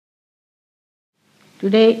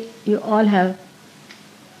Today you all have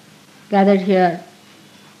gathered here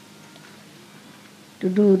to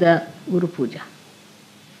do the Guru Puja.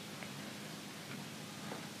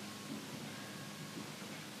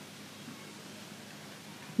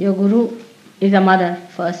 Your Guru is a mother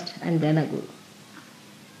first and then a Guru.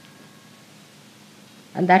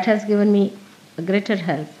 And that has given me a greater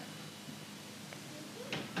help.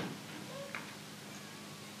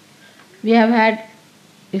 We have had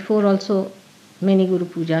before also many Guru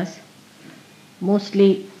Pujas,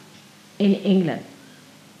 mostly in England.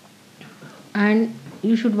 And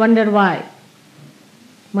you should wonder why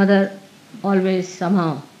Mother always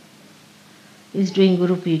somehow is doing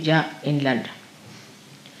Guru Puja in London.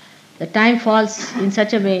 The time falls in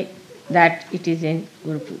such a way that it is in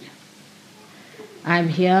Guru Puja. I am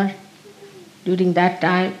here. During that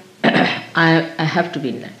time, I have to be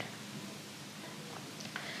in London.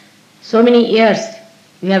 So many years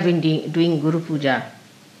we have been doing Guru Puja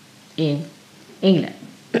in England.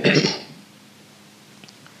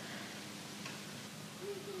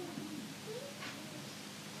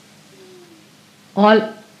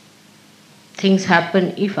 All things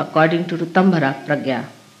happen if according to Rutambhara Pragya,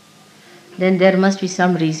 then there must be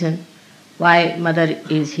some reason why Mother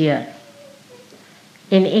is here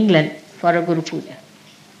in England for a Guru Puja.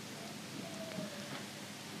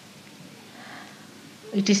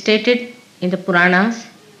 It is stated in the Puranas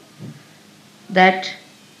that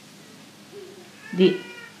the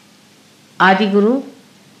Adi Guru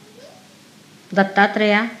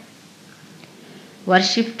Dattatreya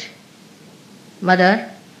worshipped Mother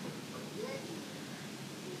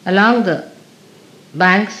along the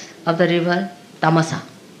banks of the river Tamasa.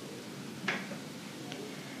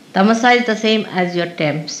 Tamasa is the same as your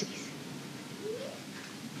Thames is.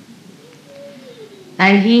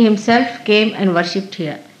 And he himself came and worshipped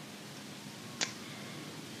here.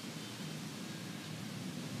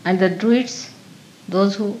 And the Druids,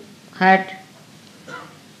 those who had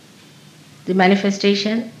the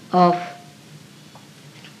manifestation of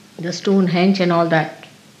the Stonehenge and all that,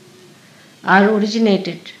 are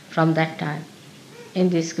originated from that time in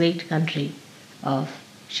this great country of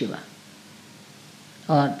Shiva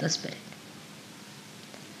or the Spirit.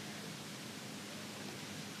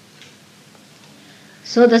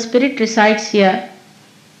 So the Spirit resides here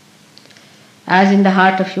as in the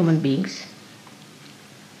heart of human beings,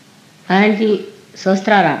 and the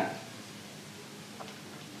Sahasrara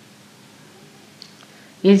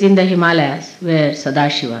is in the Himalayas where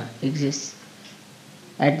Sadashiva exists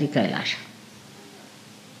at the Kailasha.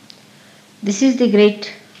 This is the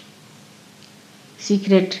great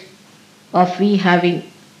secret of we having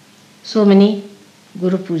so many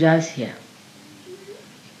Guru Pujas here.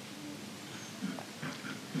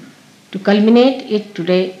 To culminate it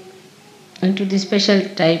today into the special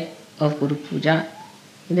type of Guru Puja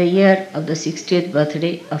in the year of the 60th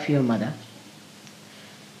birthday of your mother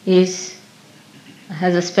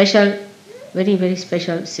has a special, very, very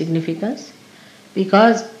special significance,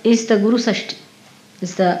 because it's the Guru Sashti.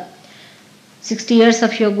 It's the 60 years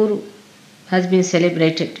of your Guru has been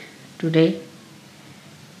celebrated today,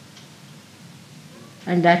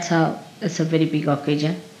 and that's how it's a very big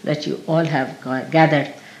occasion that you all have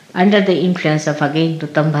gathered under the influence of again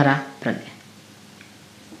Rutambhara Pragya.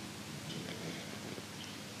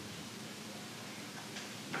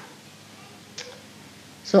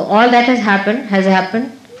 So all that has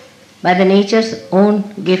happened by the nature's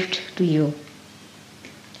own gift to you.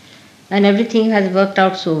 And everything has worked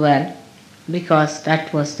out so well because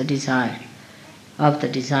that was the desire of the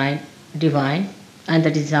divine and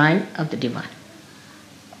the design of the divine.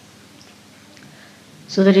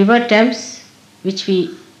 So the river Thames, which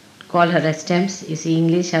we call her as Thames, you see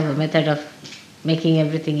English have a method of making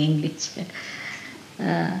everything English.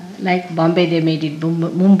 Like Bombay they made it,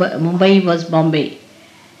 Mumbai was Bombay.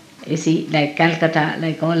 You see, like Calcutta,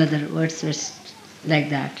 like all other words were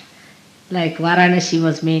like that. Like Varanasi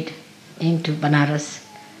was made into Banaras.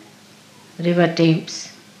 River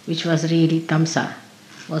Thames, which was really Tamsa,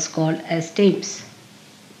 was called as Thames.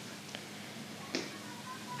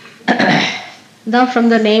 Now from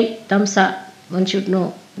the name Tamsa, one should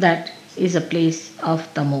know that is a place of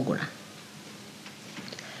Tamoguna.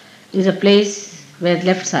 Is a place where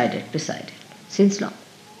left-sided resided since long.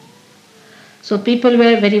 So people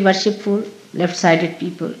were very worshipful, left-sided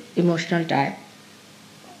people, emotional type.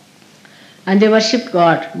 And they worshipped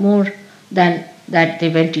God more than that they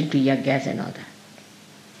went into yagyas and all that.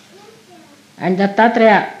 And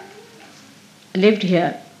Dattatreya lived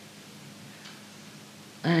here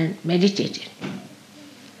and meditated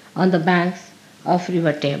on the banks of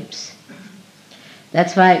river Thames.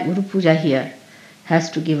 That's why Guru Puja here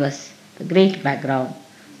has to give us the great background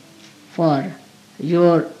for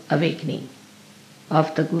your awakening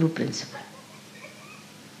of the Guru principle.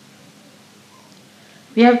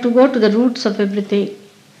 We have to go to the roots of everything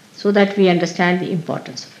so that we understand the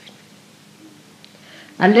importance of it.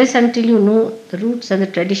 Unless until you know the roots and the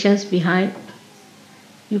traditions behind,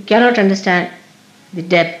 you cannot understand the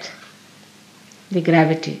depth, the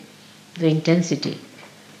gravity, the intensity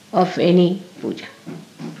of any puja.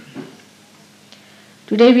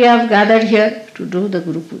 Today we have gathered here to do the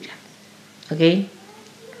Guru Puja. Again,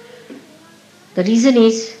 the reason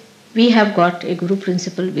is we have got a Guru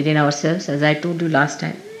principle within ourselves, as I told you last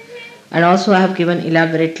time. And also I have given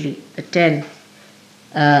elaborately the 10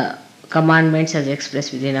 commandments as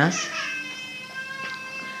expressed within us,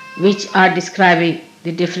 which are describing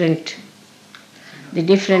the different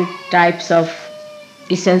types of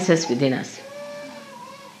essences within us.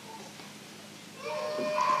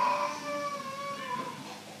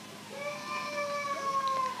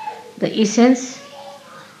 The essence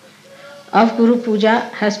of Guru Puja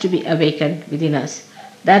has to be awakened within us.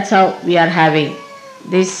 That's how we are having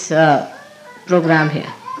this program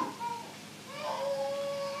here.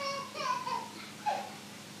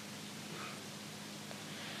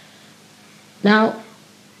 Now,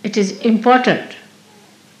 it is important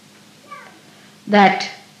that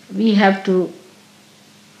we have to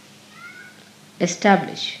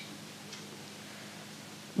establish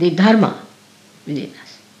the dharma within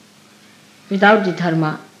us. Without the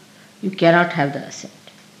dharma, you cannot have the ascent.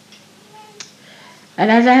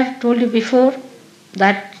 And as I have told you before,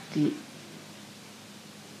 that the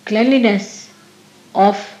cleanliness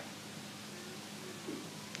of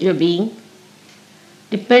your being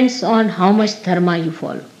depends on how much dharma you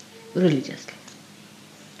follow religiously.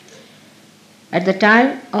 At the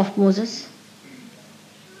time of Moses,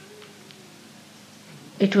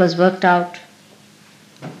 it was worked out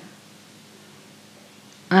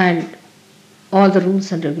and all the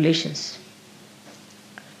rules and regulations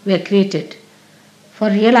were created for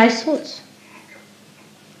realized souls.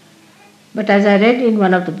 But as I read in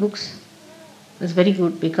one of the books, it was very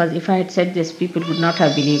good, because if I had said this, people would not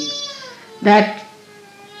have believed, that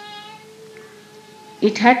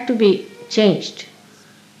it had to be changed.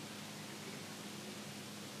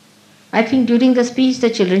 I think during the speech the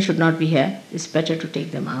children should not be here. It's better to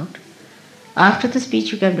take them out. After the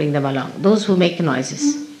speech you can bring them along. Those who make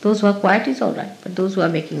noises. Those who are quiet is all right, but those who are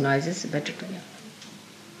making noises, better to be out.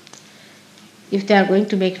 If they are going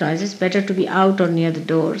to make noises, better to be out or near the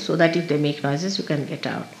door, so that if they make noises you can get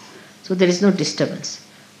out. So there is no disturbance.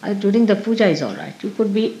 During the puja is all right. You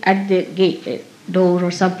could be at the gate, door, or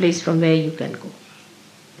some place from where you can go.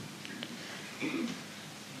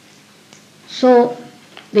 So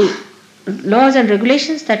the laws and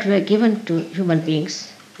regulations that were given to human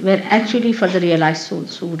beings were actually for the realized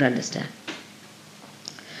souls who would understand.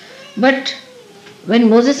 But when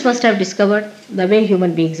Moses must have discovered the way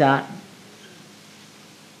human beings are,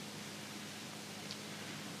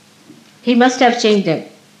 he must have changed them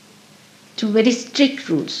to very strict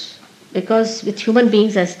rules, because with human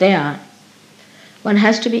beings as they are, one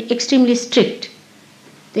has to be extremely strict.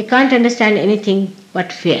 They can't understand anything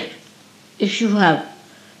but fear. If you have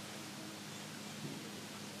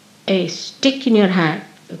a stick in your hand,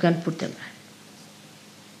 you can put them back.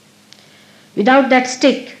 Without that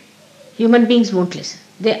stick, human beings won't listen.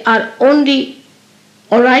 They are only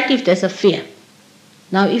alright if there's a fear.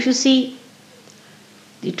 Now if you see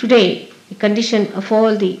today, the condition of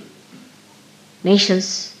all the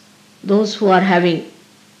nations, those who are having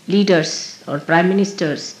leaders or prime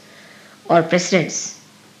ministers or presidents,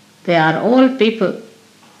 they are all people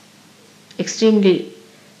extremely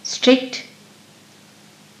strict,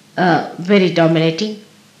 very dominating,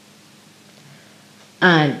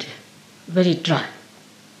 and very dry.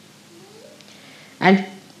 And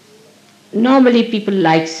normally people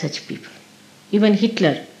like such people. Even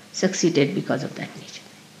Hitler succeeded because of that nature.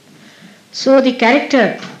 So the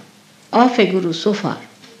character of a guru so far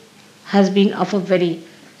has been of a very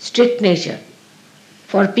strict nature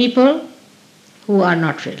for people who are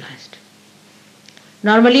not realized.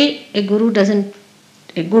 Normally a good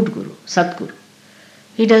guru, Sadguru,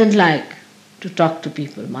 he doesn't like to talk to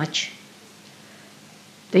people much.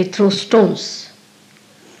 They throw stones,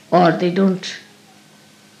 or they don't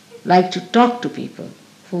like to talk to people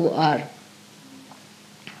who are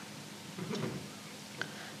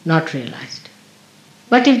not realized.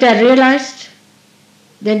 But if they are realized,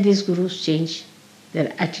 then these gurus change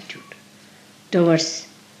their attitude towards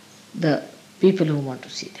the people who want to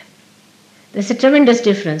see them. There's a tremendous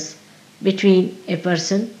difference between a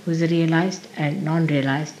person who is realized and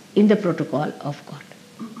non-realized in the protocol of God.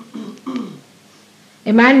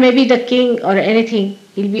 A man may be the king or anything,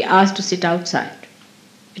 he'll be asked to sit outside.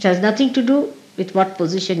 It has nothing to do with what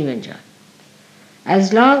position you enjoy.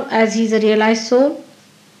 As long as he is a realized soul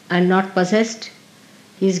and not possessed,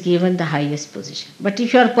 he is given the highest position. But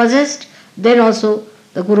if you are possessed, then also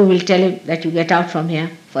the Guru will tell him that you get out from here,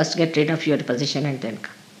 first get rid of your position and then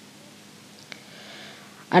come.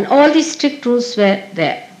 And all these strict rules were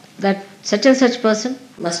there, that such and such person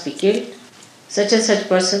must be killed, such and such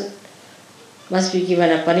person must be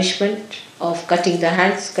given a punishment of cutting the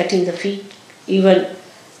hands, cutting the feet,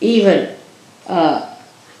 even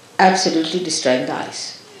absolutely destroying the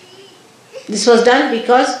eyes. This was done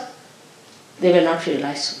because they were not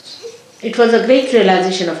realized souls. It was a great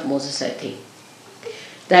realization of Moses, I think,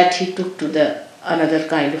 that he took to the another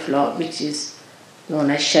kind of law which is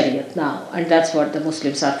known as Shariat now, and that's what the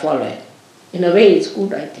Muslims are following. In a way it's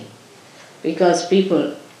good, I think, because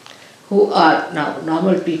people who are now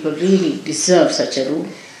normal people really deserve such a rule.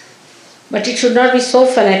 But it should not be so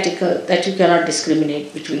fanatical that you cannot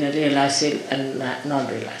discriminate between a realized soul and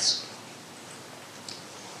non-realized soul.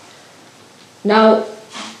 Now,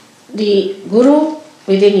 the Guru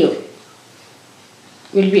within you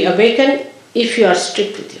will be awakened if you are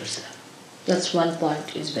strict with yourself. That's one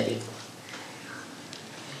point is very important.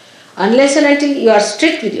 Unless and until you are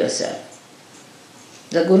strict with yourself,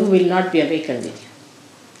 the Guru will not be awakened with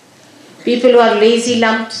you. People who are lazy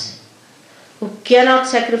lumps, who cannot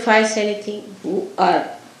sacrifice anything, who are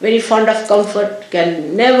very fond of comfort,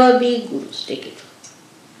 can never be Gurus. Take it.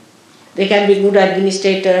 They can be good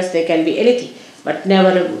administrators, they can be anything, but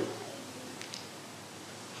never a Guru.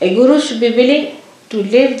 A Guru should be willing to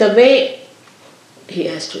live the way he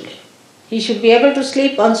has to live. He should be able to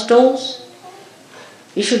sleep on stones.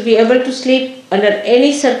 He should be able to sleep under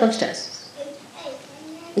any circumstances.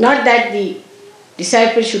 Not that the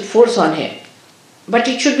disciple should force on him, but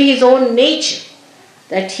it should be his own nature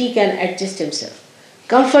that he can adjust himself.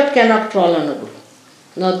 Comfort cannot crawl on a Guru.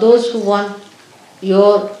 Now those who want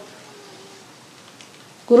your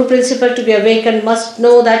Guru principle to be awakened must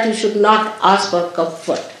know that you should not ask for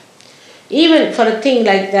comfort. Even for a thing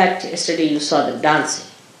like that, yesterday you saw the dancing.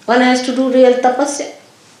 One has to do real tapasya.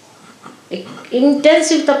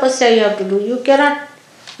 Intensive tapasya you have to do. You cannot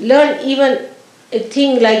learn even a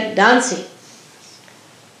thing like dancing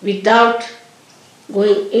without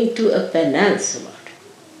going into a penance about it.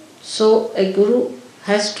 So a Guru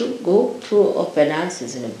has to go through a penance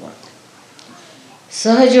is important.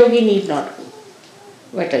 Sahajogi need not go,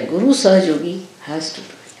 but a Guru Sahajogi has to do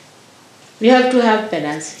it. We have to have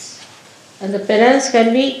penances. And the penance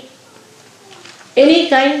can be any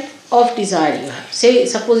kind of desire you have. Say,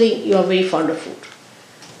 supposing you are very fond of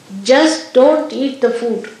food. Just don't eat the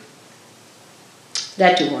food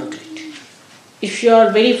that you want to eat. If you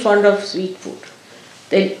are very fond of sweet food,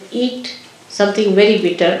 then eat something very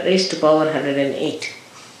bitter, raised to power 108.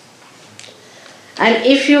 And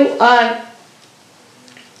if you are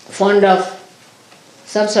fond of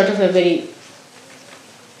some sort of a very,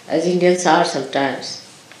 as Indians are sometimes,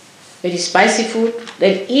 very spicy food,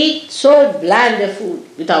 then eat so bland a food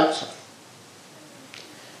without salt.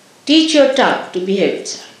 Teach your tongue to behave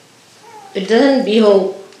itself. It doesn't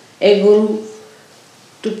behove a Guru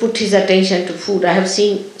to put his attention to food. I have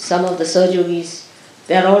seen some of the Sahajogis,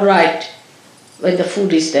 they are all right when the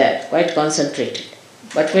food is there, quite concentrated.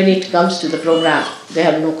 But when it comes to the program, they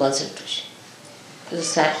have no concentration. It's a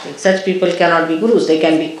sad thing. Such people cannot be Gurus. They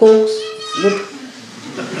can be cooks, good,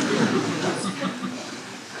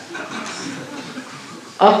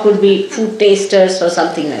 or could be food tasters or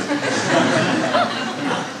something like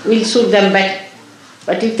that. Will suit them better.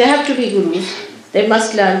 But if they have to be Gurus, they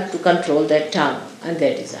must learn to control their tongue and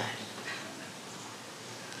their desire.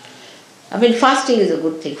 I mean, fasting is a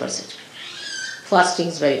good thing for such people. Fasting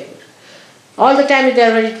is very good. All the time they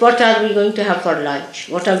are worried, what are we going to have for lunch?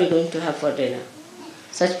 What are we going to have for dinner?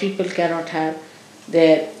 Such people cannot have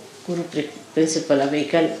their Guru principle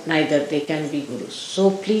awakened, neither they can be Gurus.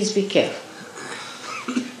 So please be careful.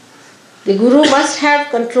 The Guru must have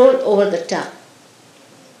control over the tongue.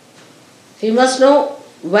 He must know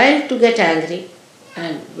when to get angry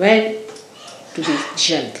and when to be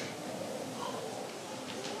gentle.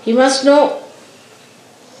 He must know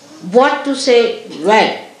what to say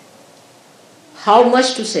when, how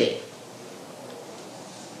much to say.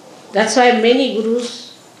 That's why many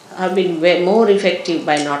Gurus have been more effective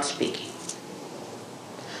by not speaking.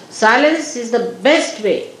 Silence is the best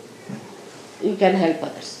way you can help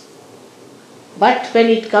others. But when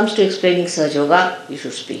it comes to explaining Sahaja Yoga, you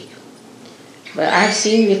should speak. But I have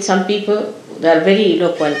seen with some people, they are very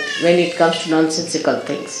eloquent when it comes to nonsensical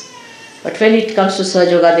things. But when it comes to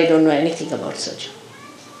Sahaja Yoga, they don't know anything about Sahaja Yoga.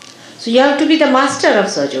 So you have to be the master of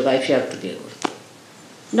Sahaja Yoga if you have to be a guru.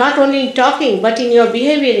 Not only in talking, but in your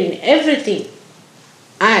behavior, in everything.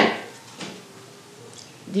 And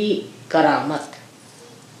the karamat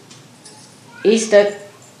is the,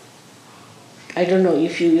 I don't know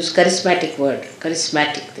if you use charismatic word,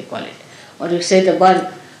 charismatic they call it, or you say the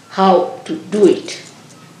one how to do it,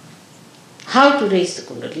 how to raise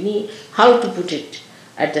the kundalini, how to put it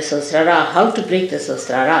at the sahasrara, how to break the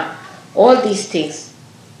sahasrara, all these things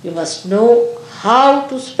you must know how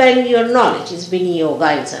to spend your knowledge. It's Bini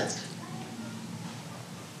Yoga in Sanskrit.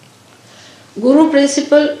 Guru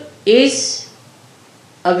principle is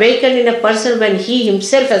awakened in a person when he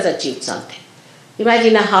himself has achieved something.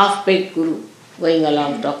 Imagine a half-baked guru going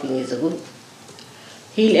along talking is a guru.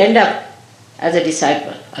 He'll end up as a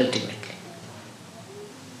disciple ultimately.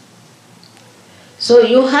 So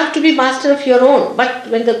you have to be master of your own. But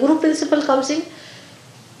when the guru principle comes in,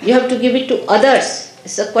 you have to give it to others.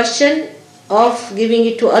 It's a question of giving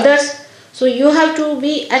it to others. So you have to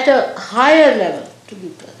be at a higher level to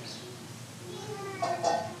give to others.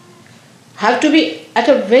 Have to be at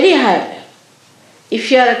a very high level. If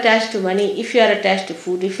you are attached to money, if you are attached to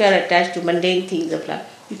food, if you are attached to mundane things of life,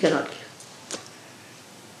 you cannot give.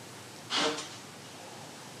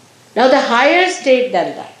 Now the higher state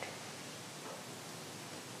than that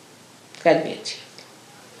can be achieved,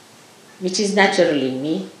 which is natural in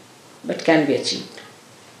me, but can be achieved,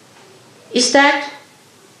 is that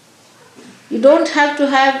you don't have to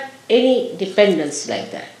have any dependence like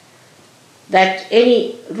that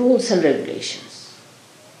any rules and regulations.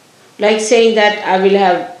 Like saying that I will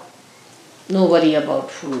have no worry about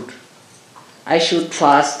food, I should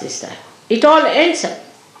fast this, that. It all ends up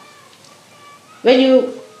when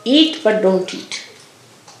you eat but don't eat.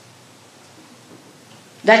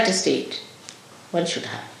 That's a state one should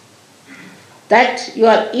have. That you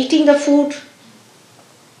are eating the food,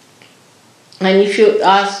 and if you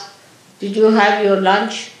ask, did you have your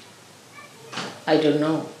lunch? I don't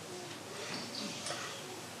know.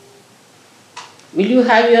 Will you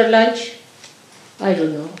have your lunch? I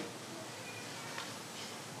don't know.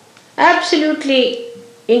 Absolutely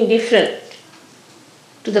indifferent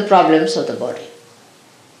to the problems of the body.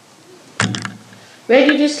 Where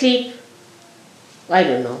did you sleep? I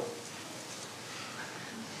don't know.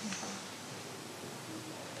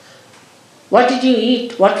 What did you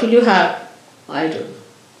eat? What will you have? I don't know.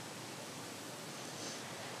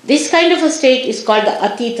 This kind of a state is called the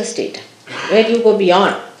Atita state, where you go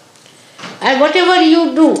beyond. And whatever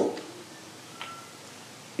you do,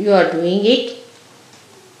 you are doing it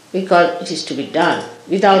because it is to be done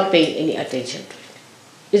without paying any attention to it.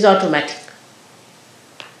 It's automatic.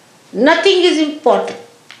 Nothing is important.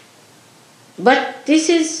 But this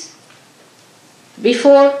is,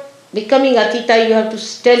 before becoming Atita, you have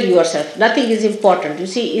to tell yourself, nothing is important. You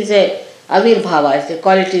see, is a avirbhava, as they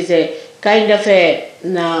call it, is a kind of a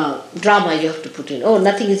drama you have to put in. Oh,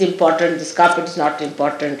 nothing is important, this carpet is not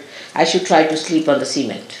important, I should try to sleep on the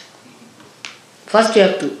cement. First you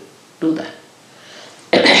have to do that.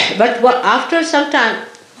 But after some time,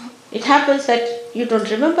 it happens that you don't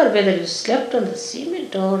remember whether you slept on the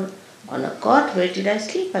cement or on a cot. Where did I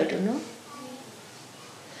sleep? I don't know.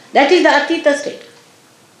 That is the Atita state.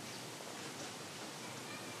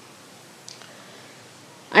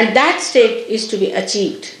 And that state is to be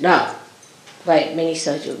achieved now by many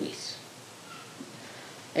Sahaja Yogis.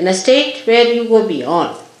 In a state where you go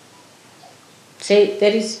beyond. Say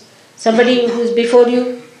there is somebody who is before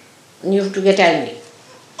you and you have to get angry.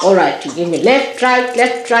 All right, you give me left,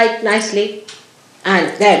 right, nicely,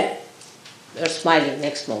 and then you are smiling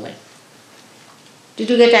next moment. Did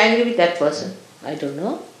you get angry with that person? I don't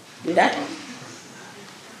know. Did that?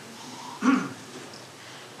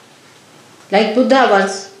 Like Buddha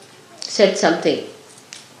once said something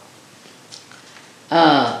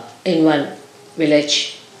in one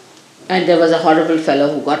village, and there was a horrible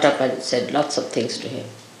fellow who got up and said lots of things to him.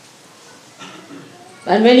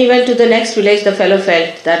 And when he went to the next village, the fellow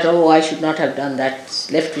felt that, oh, I should not have done that,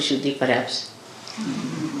 left Vishuddhi perhaps.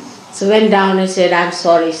 So went down and said, I'm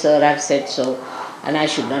sorry sir, I've said so, and I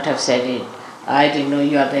should not have said it. I didn't know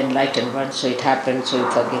you are the enlightened one, so it happened, so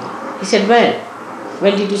you forgive me. He said, when?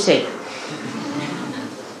 When did you say it?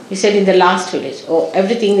 He said, in the last village. Oh,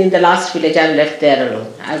 everything in the last village I've left there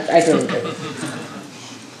alone. I don't know.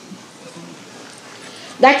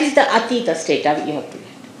 That is the Atita state you have to get.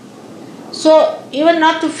 So, even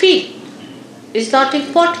not to feel is not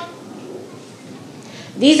important.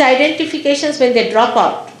 These identifications, when they drop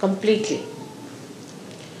out completely,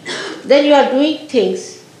 then you are doing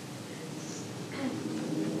things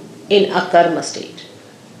in a karma state,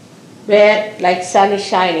 where like sun is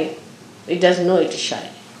shining, it doesn't know it is shining.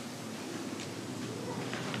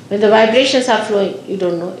 When the vibrations are flowing, you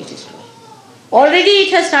don't know it is flowing. Already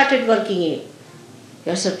it has started working in you.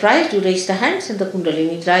 You are surprised, you raise the hands and the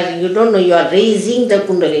Kundalini is rising. You don't know you are raising the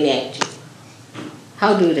Kundalini actually.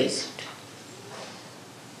 How do you raise it?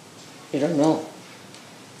 You don't know.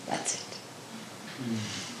 That's it.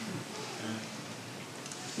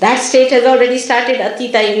 That state has already started,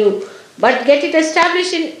 Atita in you. But get it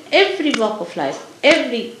established in every walk of life,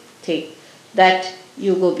 everything that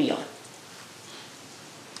you go beyond.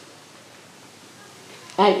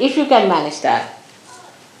 And if you can manage that,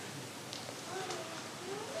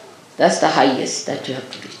 that's the highest that you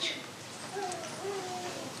have to reach.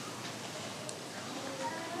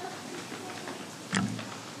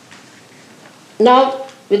 Now,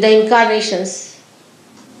 with the incarnations,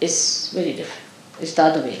 it's very different. It's the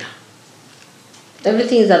other way around.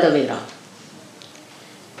 Everything is the other way around.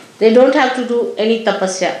 They don't have to do any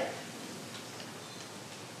tapasya.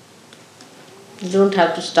 They don't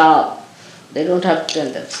have to starve. They don't have to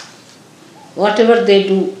tell them. Whatever they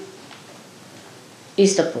do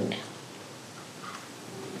is the punya.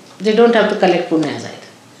 They don't have to collect punyas either.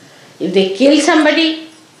 If they kill somebody,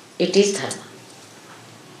 it is dharma.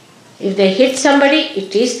 If they hit somebody,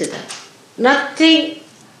 it is the dharma. Nothing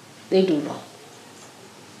they do wrong.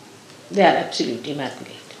 They are absolutely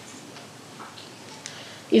immaculate.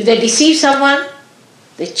 If they deceive someone,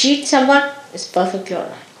 they cheat someone, it's perfectly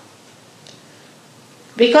alright.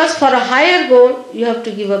 Because for a higher goal, you have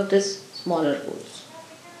to give up this smaller goals.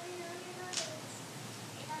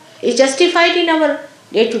 It's justified in our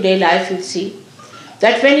day-to-day life, you'll see,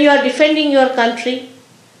 that when you are defending your country,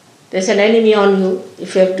 there's an enemy on you.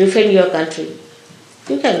 If you have to defend your country,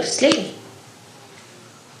 you can slay him.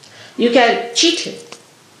 You can cheat him.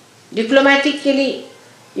 Diplomatically,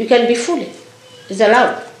 you can befool him. It's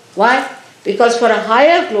allowed. Why? Because for a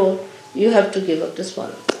higher goal, you have to give up the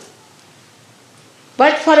smaller goal.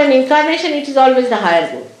 But for an incarnation, it is always the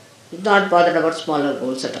higher goal. He's not bothered about smaller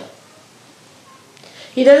goals at all.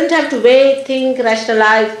 He doesn't have to wait, think,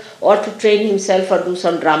 rationalize, or to train himself or do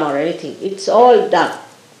some drama or anything. It's all done.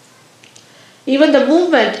 Even the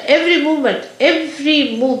movement, every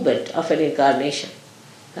movement of an incarnation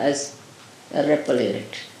has a ripple in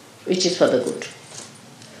it, which is for the good.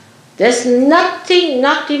 There's nothing,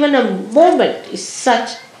 not even a moment is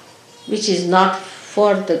such which is not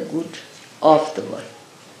for the good of the world.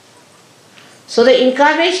 So the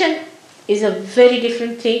incarnation is a very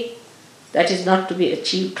different thing that is not to be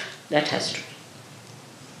achieved, that has to be.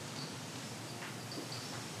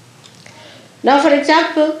 Now, for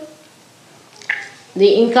example,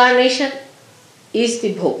 the incarnation is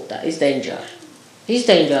the bhokta, is the enjoyer. He is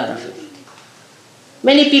the enjoyer of everything.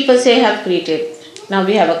 Many people say have created. Now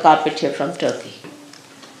we have a carpet here from Turkey.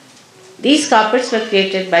 These carpets were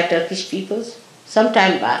created by Turkish peoples some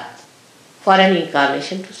time back for an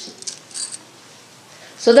incarnation to see.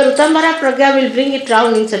 So the Rutambara Pragya will bring it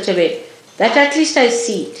round in such a way that at least I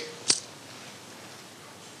see it.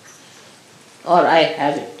 Or I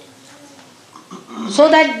have it. So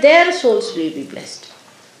that their souls will be blessed.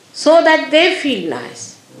 So that they feel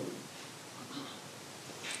nice.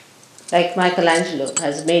 Like Michelangelo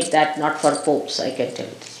has made that not for popes, I can tell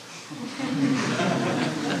you.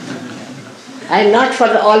 And not for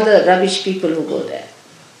all the rubbish people who go there.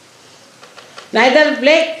 Neither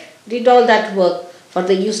Blake did all that work for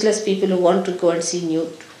the useless people who want to go and see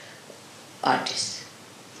nude artists.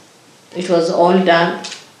 It was all done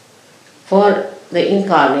for the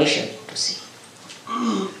incarnation to see.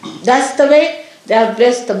 That's the way they are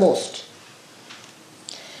blessed the most.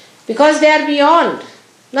 Because they are beyond.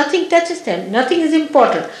 Nothing touches them. Nothing is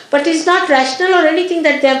important. But it's not rational or anything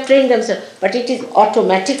that they have trained themselves. But it is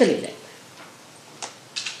automatically like.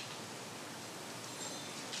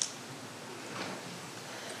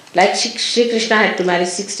 Like Sri Krishna had to marry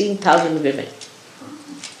 16,000 women.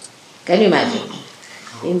 Can you imagine?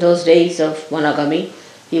 In those days of monogamy,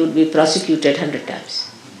 he would be prosecuted 100 times.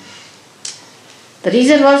 The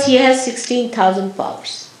reason was he has 16,000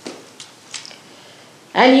 powers.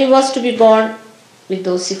 And he was to be born with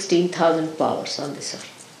those 16,000 powers on this earth.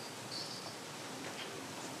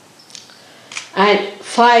 And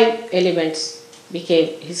 5 elements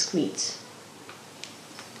became his queens.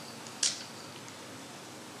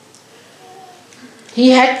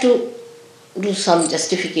 He had to do some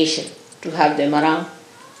justification to have them around.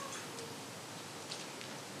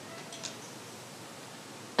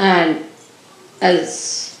 And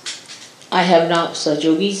as I have now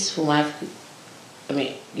Yogis whom I have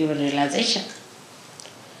given realization.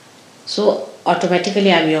 So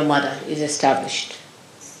automatically I am your mother is established.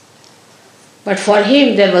 But for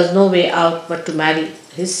him there was no way out but to marry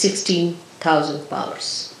his 16,000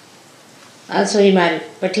 powers. Also he married,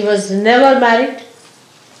 but he was never married.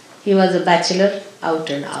 He was a bachelor out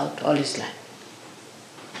and out all his life.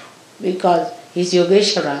 Because he's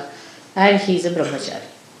Yogeshwara and he's a brahmachari.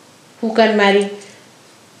 Who can marry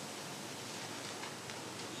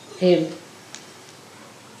him?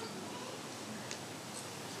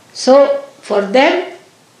 So for them,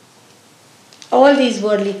 all these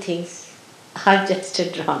worldly things are just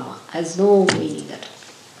a drama, has no meaning at all.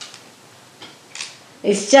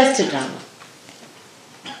 It's just a drama.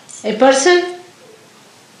 A person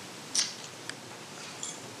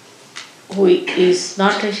who is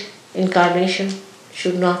not an incarnation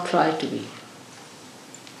should not try to be.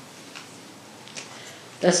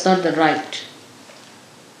 That's not the right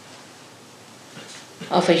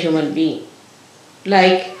of a human being.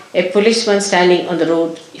 Like a policeman standing on the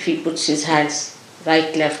road, if he puts his hands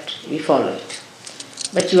right, left, we follow it.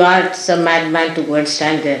 But you are some madman to go and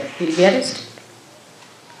stand there, he'll be arrested.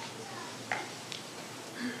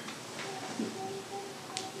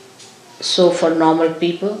 So for normal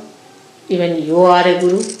people, even you are a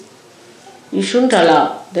guru, you shouldn't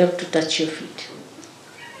allow them to touch your feet.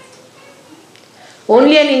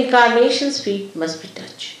 Only an incarnation's feet must be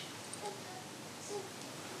touched.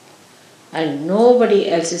 And nobody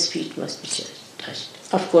else's feet must be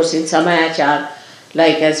touched. Of course, in Samayachar,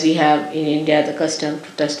 like as we have in India the custom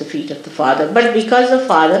to touch the feet of the father, but because the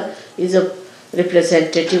father is a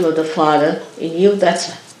representative of the father in you,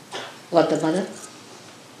 that's what the mother.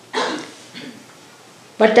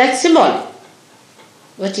 But that's symbolic.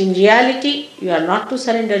 But in reality, you are not to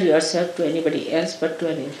surrender yourself to anybody else but to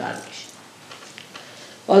an incarnation.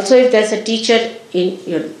 Also, if there's a teacher in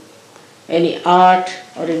your any art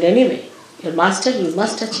or in any way, your master, you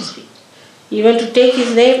must touch his feet. Even to take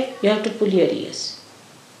his name, you have to pull your ears.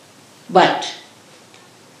 But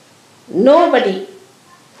nobody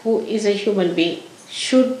who is a human being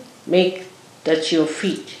should make touch your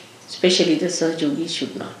feet, especially the Sahajogis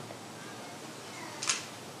should not.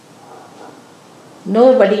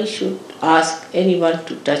 Nobody should ask anyone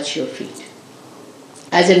to touch your feet.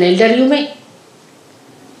 As an elder you may.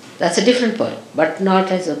 That's a different point, but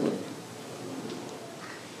not as a guru.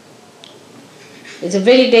 It's a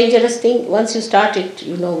very dangerous thing. Once you start it,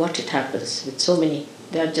 you know what it happens with so many.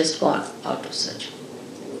 They are just gone out of such.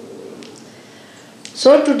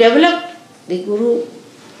 So to develop the guru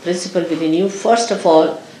principle within you, first of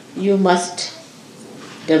all, you must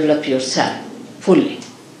develop yourself fully.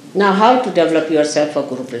 Now, how to develop yourself for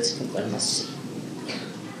Guru principle, one must see.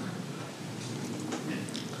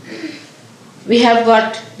 We have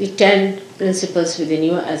got the 10 principles within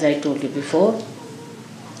you, as I told you before,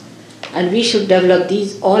 and we should develop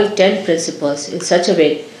these all 10 principles in such a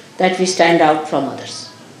way that we stand out from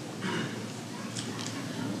others.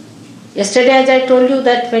 Yesterday, as I told you,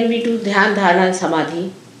 that when we do Dhyan, Dharana and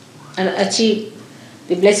Samadhi and achieve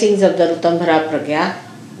the blessings of the Rutambhara Pragya,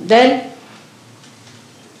 then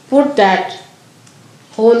put that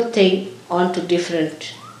whole thing onto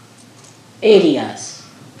different areas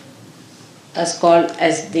as called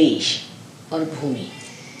as Desh or Bhumi.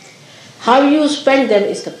 How you spend them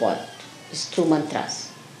is the point, is through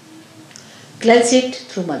mantras. Cleanse it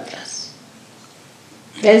through mantras.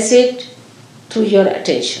 Cleanse it through your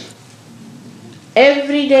attention.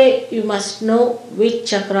 Every day you must know which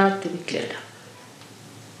chakra to be cleared up.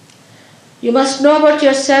 You must know about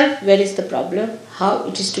yourself, where is the problem, how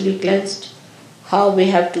it is to be cleansed, how we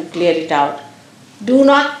have to clear it out. Do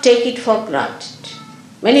not take it for granted.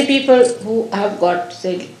 Many people who have got,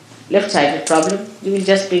 say, left-sided problem, you will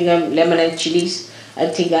just bring them lemon and chilies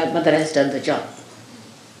and think our mother has done the job.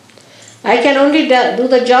 I can only do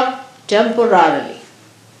the job temporarily.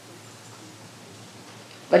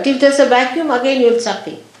 But if there's a vacuum, again you're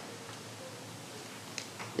sucking.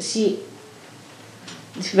 See,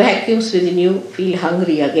 the vacuums within you feel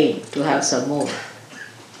hungry again to have some more.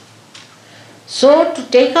 So to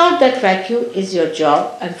take out that vacuum is your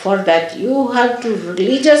job, and for that you have to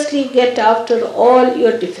religiously get after all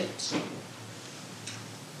your defects.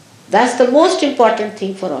 That's the most important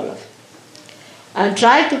thing for all of you. And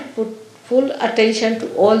try to put full attention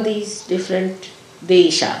to all these different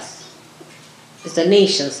deshas. It's the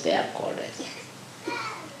nations they are called as.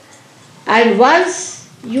 And once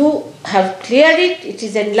you have cleared it, it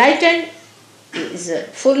is enlightened, it is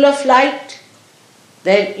full of light,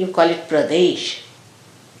 then you call it Pradesh.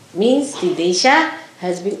 Means the Desha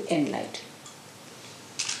has been enlightened.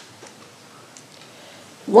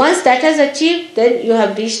 Once that has achieved, then you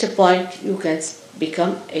have reached a point you can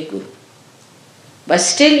become a guru. But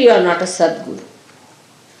still you are not a Sadguru.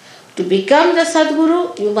 To become the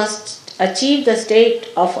Sadguru, you must achieve the state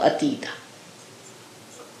of Atita.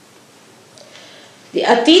 The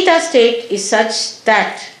Atita state is such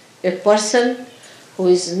that a person who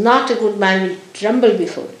is not a good man will tremble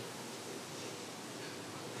before it.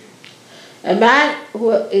 A man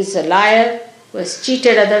who is a liar, who has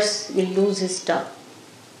cheated others, will lose his tongue.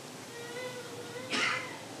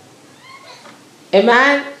 A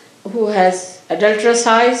man who has adulterous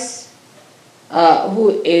eyes,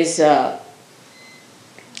 who is a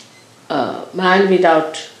man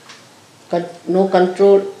without no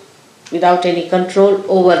control, without any control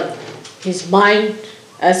over his mind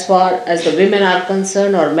as far as the women are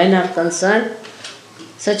concerned or men are concerned,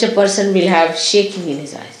 such a person will have shaking in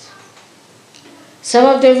his eyes. Some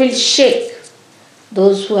of them will shake.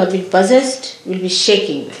 Those who have been possessed will be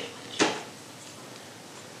shaking very much.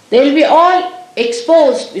 They will be all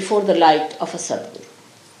exposed before the light of a Sadguru.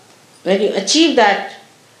 When you achieve that,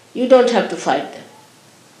 you don't have to fight them.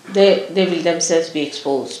 They will themselves be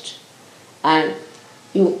exposed, and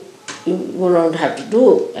you don't have to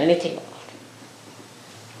do anything about it.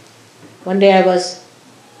 One day I was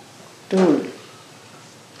told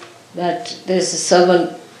that there is a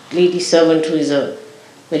servant, lady servant, who is a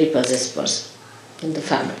very possessed person in the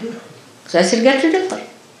family. So I said, get rid of her.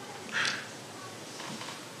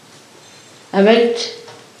 I went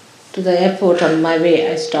to the airport. On my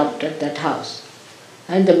way, I stopped at that house.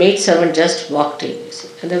 And the maid servant just walked in, you see.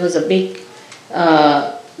 And there was a big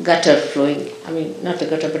gutter flowing. I mean, not a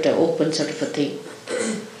gutter, but an open sort of a thing.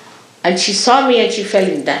 And she saw me and she fell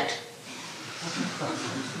in that.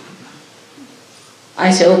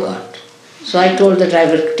 I said, oh God. So I told the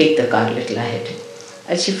driver to take the car a little ahead.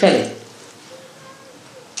 And she fell in.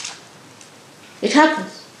 It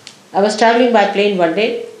happens. I was traveling by plane one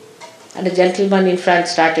day, and a gentleman in front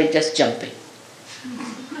started just jumping.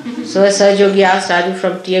 So as Sir Yogi asked, are you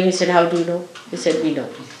from TM? He said, how do you know? He said, we know.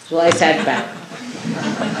 So I sat back.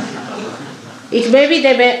 It may be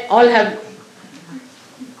they may all have,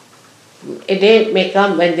 a day may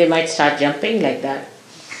come when they might start jumping like that.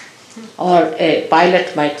 Or a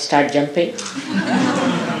pilot might start jumping.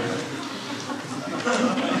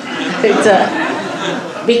 It's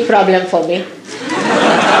a big problem for me.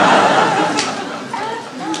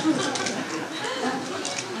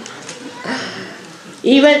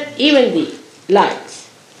 Even the lights.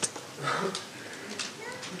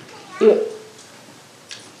 You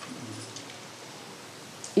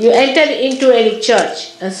enter into any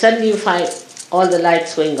church and suddenly you find all the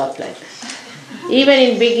lights going up like that. Even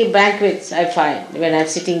in big banquets, I find when I'm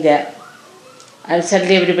sitting there, and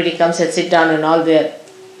suddenly everybody comes and sit down and all their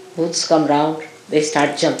booths come round, they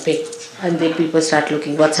start jumping and the people start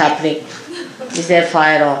looking, what's happening? Is there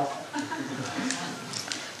fire on?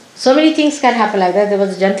 So many things can happen like that. There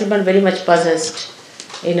was a gentleman very much possessed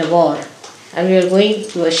in a war, and we were going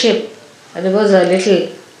to a ship, and there was a little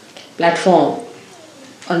platform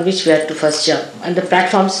on which we had to first jump. And the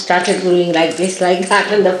platform started going like this, like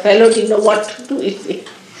that, and the fellow didn't know what to do with it.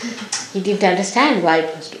 He didn't understand why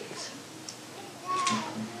it was doing so.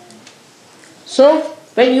 So,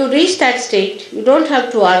 when you reach that state, you don't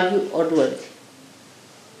have to argue or do anything.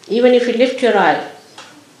 Even if you lift your eye,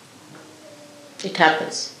 it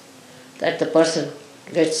happens that the person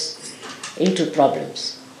gets into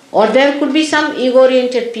problems. Or there could be some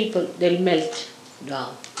ego-oriented people, they'll melt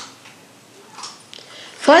down.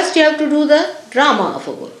 First you have to do the drama of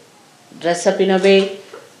a guru. Dress up in a way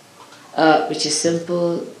which is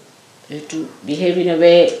simple. You have to behave in a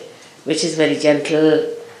way which is very gentle,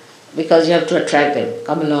 because you have to attract them.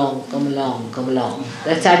 Come along, come along, come along.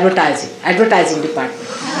 That's advertising department.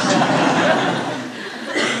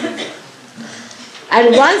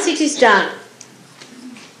 And once it is done,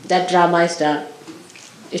 that drama is done,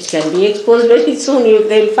 it can be exposed very soon.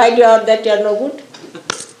 They'll find you out that you are no good.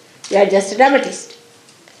 You are just a dramatist.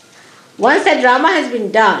 Once that drama has been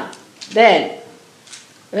done, then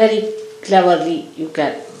very cleverly you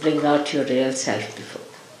can bring out your real self before.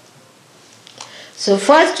 So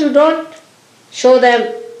first you don't show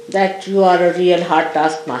them that you are a real hard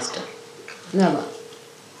taskmaster. Never.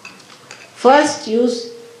 First use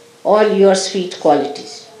all your sweet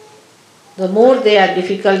qualities. The more they are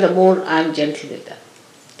difficult, the more I am gentle with them.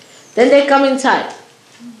 Then they come inside.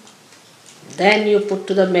 Then you put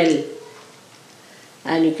to the mill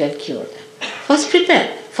and you can cure them. First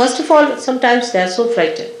prepare. First of all, sometimes they are so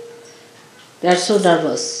frightened. They are so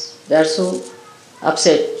nervous. They are so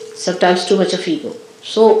upset. Sometimes too much of ego.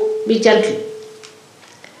 So be gentle.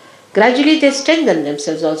 Gradually they strengthen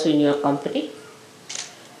themselves also in your company.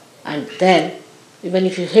 And then, even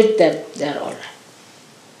if you hit them, they are all right.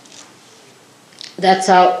 That's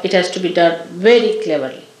how it has to be done, very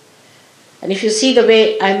cleverly. And if you see the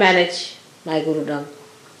way I manage my Gurudam,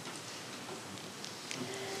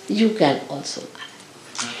 you can also manage.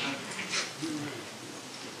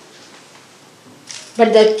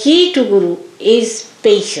 But the key to Guru is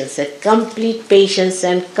patience, a complete patience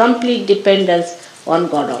and complete dependence on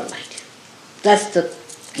God Almighty. That's the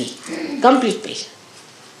key. Complete patience.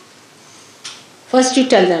 First you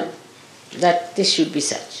tell them that this should be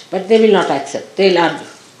such, but they will not accept. They will argue.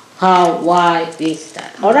 How, why, this,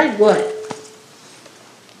 that. Alright, go ahead.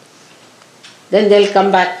 Then they'll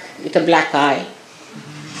come back with a black eye.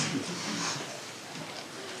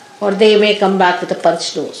 Or they may come back with a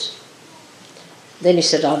punched nose. Then you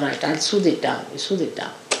said, alright, I'll soothe it down. You soothe it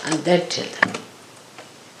down. And then tell them.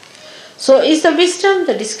 So is the wisdom,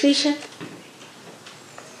 the discretion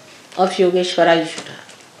of Yogeshwara you should have.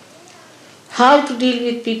 How to deal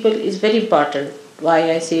with people is very important.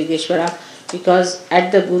 Why I say Yogeshwara? Because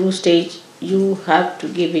at the Guru stage, you have to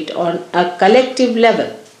give it on a collective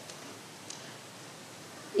level.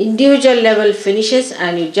 Individual level finishes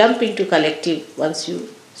and you jump into collective once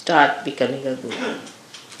you start becoming a Guru.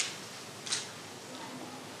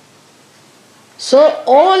 So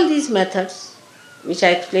all these methods, which I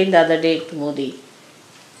explained the other day to Modi,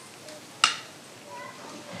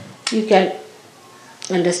 you can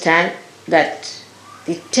understand that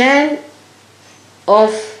the 10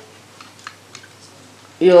 of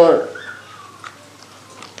your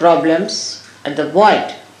problems at the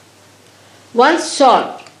void, once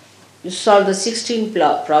solved, you solve the 16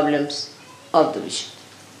 problems of the vision.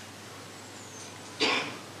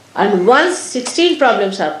 And once 16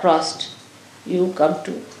 problems are crossed, you come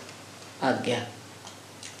to Agya.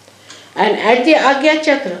 And at the Agya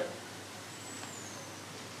Chakra,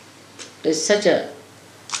 there is such a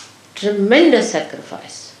tremendous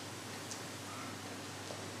sacrifice.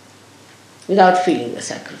 Without feeling the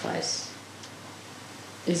sacrifice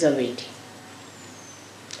is awaiting.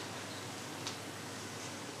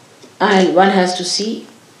 And one has to see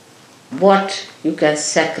what you can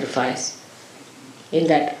sacrifice in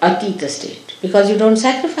that Atita state, because you don't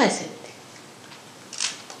sacrifice anything.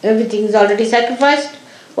 Everything is already sacrificed.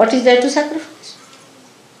 What is there to sacrifice?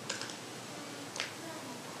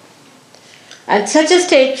 And such a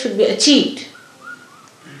state should be achieved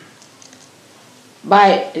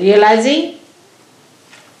by realizing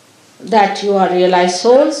that you are realized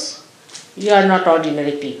souls, you are not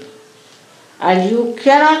ordinary people. And you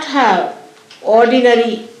cannot have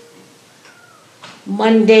ordinary,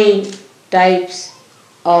 mundane types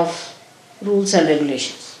of rules and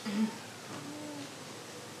regulations.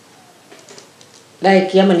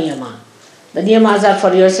 Like yama niyama. The niyamas are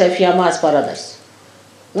for yourself, yamas for others.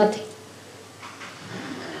 Nothing.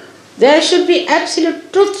 There should be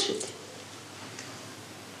absolute truth with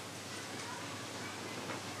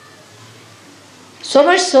it. So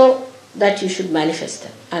much so that you should manifest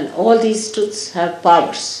them. And all these truths have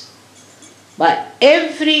powers. But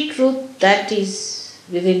every truth that is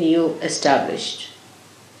within you established,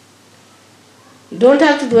 you don't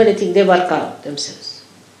have to do anything, they work out themselves.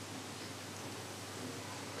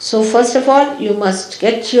 So first of all, you must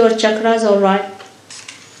get your chakras all right.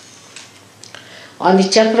 On the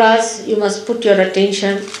chakras, you must put your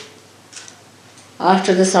attention.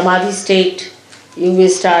 After the samadhi state, you will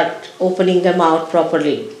start opening them out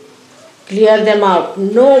properly. Clear them out.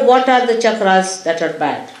 Know what are the chakras that are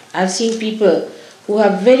bad. I've seen people who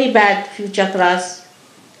have very bad few chakras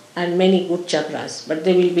and many good chakras, but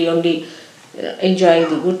they will be only enjoying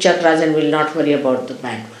the good chakras and will not worry about the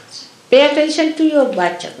bad ones. Pay attention to your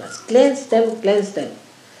bad chakras. Cleanse them, cleanse them.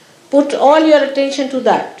 Put all your attention to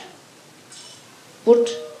that. Put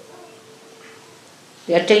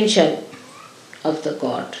the attention of the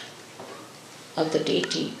God, of the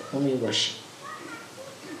deity whom you worship.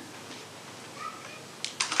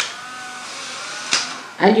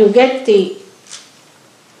 And you get the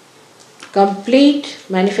complete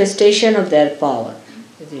manifestation of their power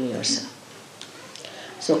within yourself.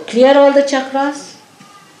 So clear all the chakras,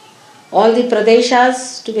 all the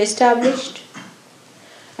pradeshas to be established.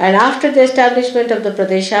 And after the establishment of the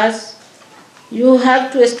pradeshas, you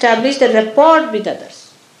have to establish the rapport with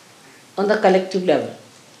others on the collective level.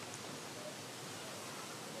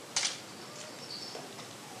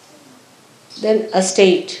 Then a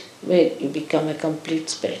state where you become a complete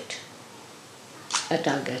spirit at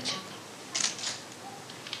Agya Chakra.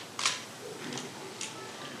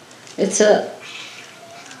 It's the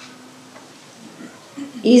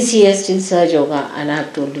easiest in Sahaja Yoga, and I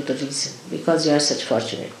have told you the reason, because you are such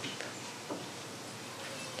fortunate people.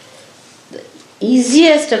 The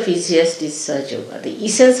easiest of easiest is Sahaja Yoga. The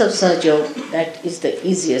essence of Sahaja Yoga, that is the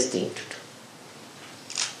easiest thing to do.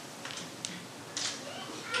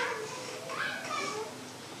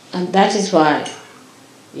 And that is why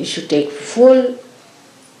you should take full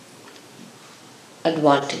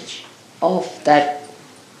advantage of that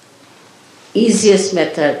easiest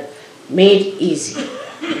method made easy.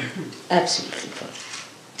 Absolutely for you.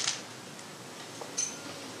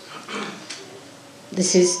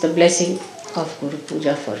 This is the blessing of Guru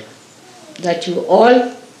Puja for you. That you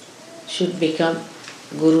all should become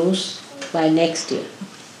gurus by next year.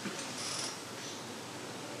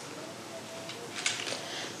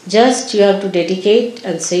 Just you have to dedicate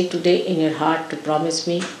and say today in your heart to promise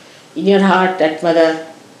me, in your heart that Mother,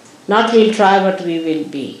 not we'll try but we will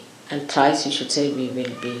be. And thrice you should say we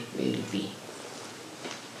will be, we will be.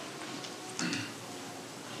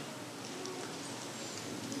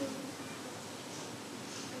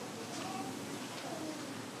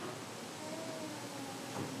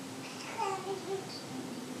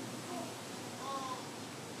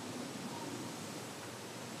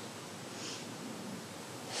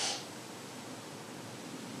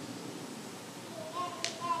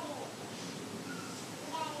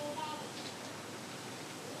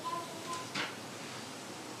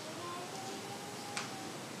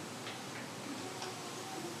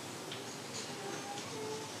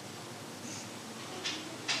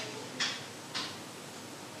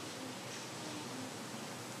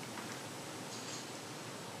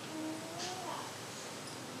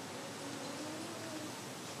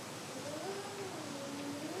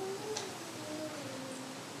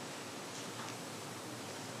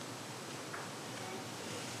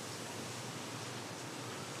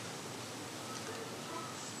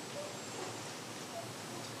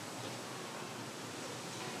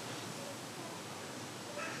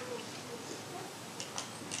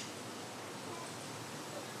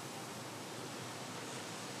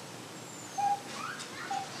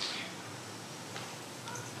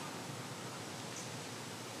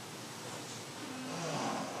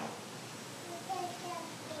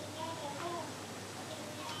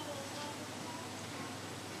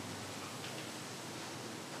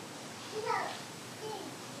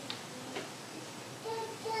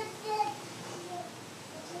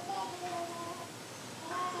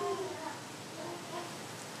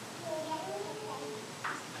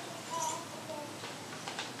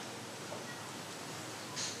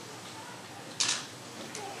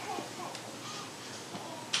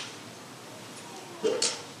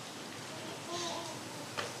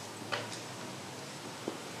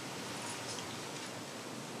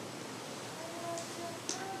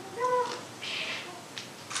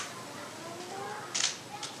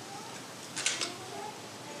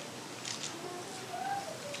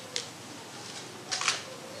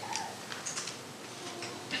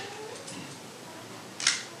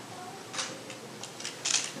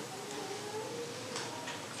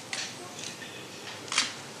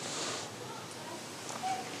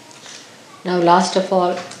 Now last of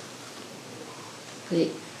all,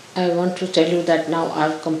 I want to tell you that now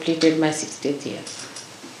I've completed my 60th year.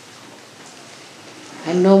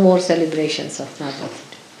 And no more celebrations of my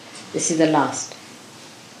birthday. This is the last.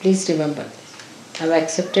 Please remember this. I've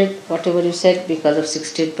accepted whatever you said because of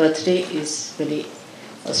 60th birthday is very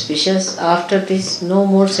auspicious. After this, no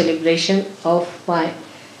more celebration of my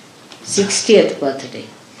 60th birthday.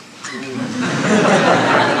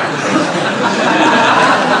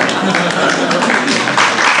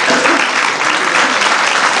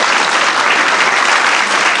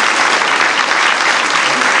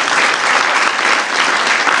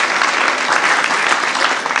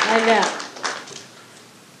 And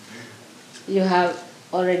you have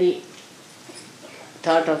already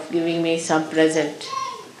thought of giving me some present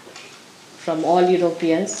from all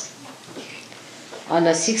Europeans. On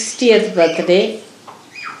the 60th birthday,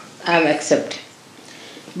 I have accepted.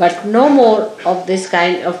 But no more of this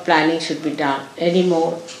kind of planning should be done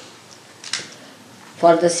anymore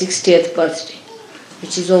for the 60th birthday,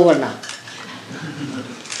 which is over now.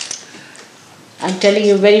 I'm telling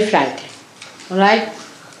you very frankly, alright?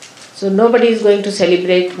 So nobody is going to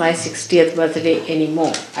celebrate my 60th birthday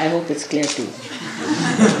anymore. I hope it's clear to you.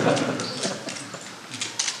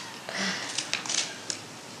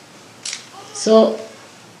 So,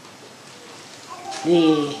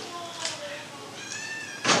 the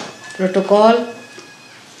protocol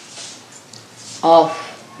of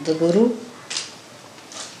the Guru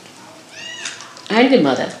and the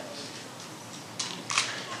Mother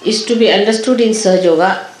is to be understood in Sahaja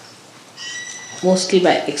Yoga mostly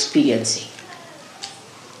by experiencing.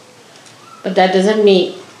 But that doesn't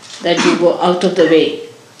mean that you go out of the way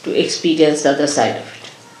to experience the other side of it.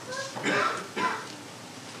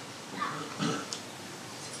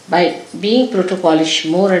 By being protocolish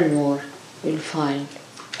more and more, you'll find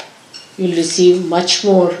you'll receive much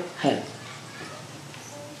more help.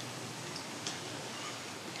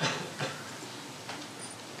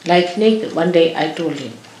 Like Nick, one day I told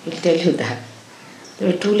him, He'll tell you that.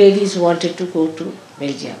 There were two ladies who wanted to go to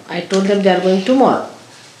Belgium. I told them they are going tomorrow.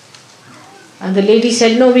 And the lady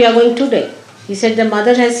said, no, we are going today. He said, the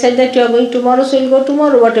mother has said that you are going tomorrow, so you'll go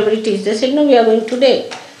tomorrow, whatever it is. They said, no, we are going today.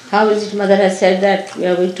 How is it mother has said that we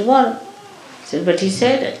are going tomorrow? I said, but he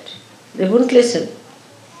said it. They wouldn't listen.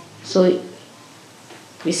 So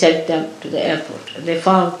we sent them to the airport. They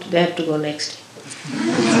found they had to go next day.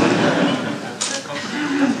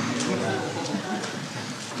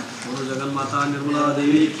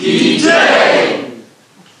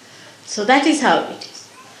 So that is how it is.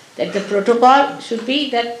 That the protocol should be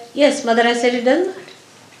that, yes, mother has said it, doesn't matter.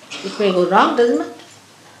 It may go wrong, doesn't matter.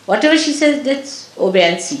 Whatever she says, let's obey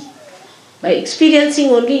and see. By experiencing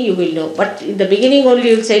only you will know. But in the beginning only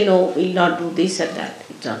you will say, no, we will not do this and that.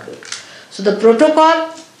 It's not good. So the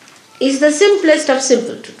protocol is the simplest of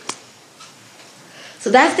simple to do. So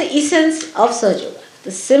that's the essence of Sahaja Yoga.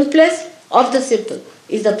 The simplest of the simple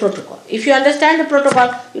is the protocol. If you understand the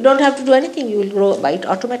protocol, you don't have to do anything. You will grow by it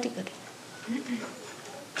automatically.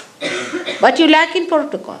 But you lack in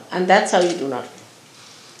protocol, and that's how you do not.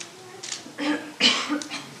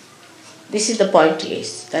 This is the point,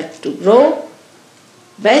 yes, that to grow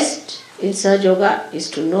best in Sahaja Yoga is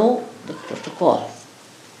to know the protocol,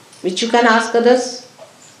 which you can ask others.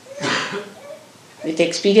 With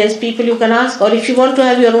experienced people you can ask, or if you want to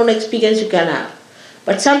have your own experience you can have.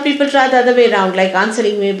 But some people try the other way around, like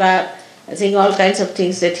answering me back, saying all kinds of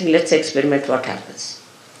things. They think, let's experiment what happens.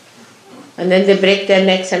 And then they break their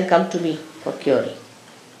necks and come to me for curing.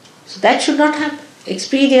 So that should not happen.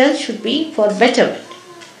 Experience should be for betterment.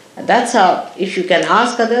 And that's how, if you can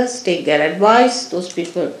ask others, take their advice, those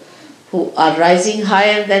people who are rising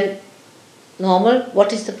higher than normal,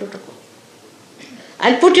 what is the protocol?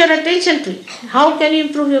 And put your attention to it. How can you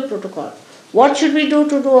improve your protocol? What should we do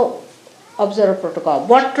to observe a protocol?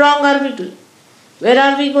 What wrong are we doing? Where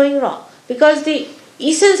are we going wrong? Because the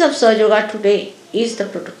essence of Sahaja Yoga today is the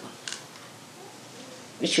protocol,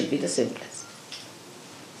 which should be the simplest.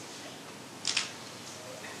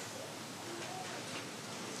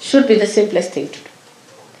 Should be the simplest thing to do.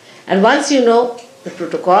 And once you know the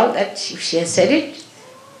protocol, that if she has said it,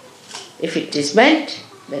 if it is meant,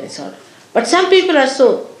 then it's all right. But some people are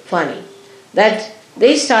so funny that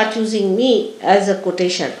they start using me as a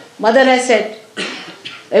quotation. Mother has said,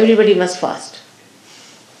 everybody must fast.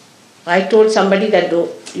 I told somebody that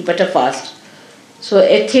you better fast. So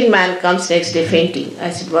a thin man comes next day fainting.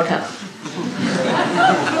 I said, what happened?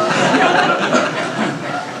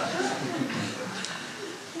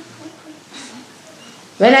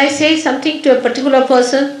 When I say something to a particular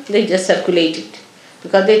person, they just circulate it.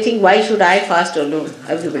 Because they think, why should I fast alone?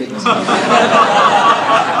 Everybody must fast.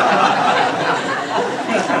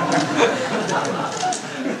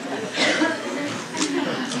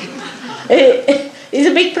 It's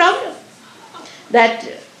a big problem that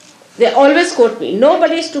they always quote me.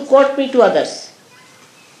 Nobody is to quote me to others.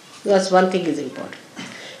 Because one thing is important.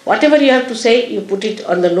 Whatever you have to say, you put it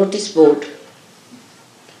on the notice board.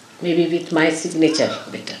 Maybe with my signature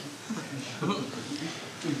better.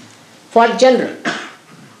 For general.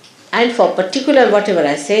 And for particular, whatever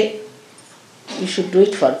I say, you should do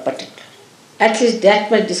it for particular. At least that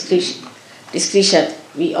much discretion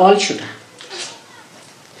we all should have.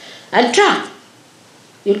 And try.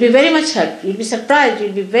 You'll be very much helped. You'll be surprised.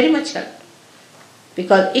 You'll be very much helped.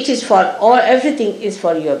 Because it is for all, everything is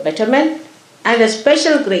for your betterment and a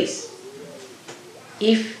special grace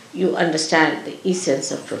if you understand the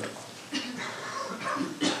essence of protocol.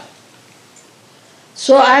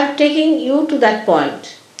 So I am taking you to that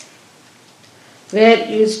point where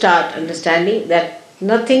you start understanding that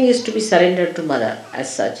nothing is to be surrendered to mother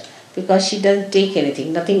as such, because she doesn't take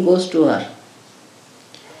anything, nothing goes to her.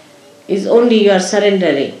 It's only you are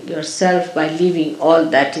surrendering yourself by leaving all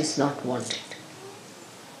that is not wanted.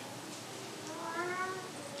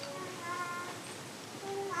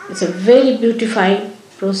 It's a very beautifying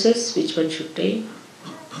process which one should take.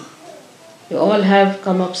 You all have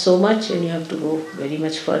come up so much and you have to go very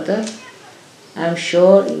much further. I am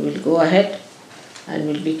sure you will go ahead and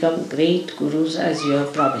will become great gurus as you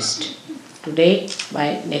have promised today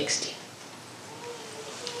by next year.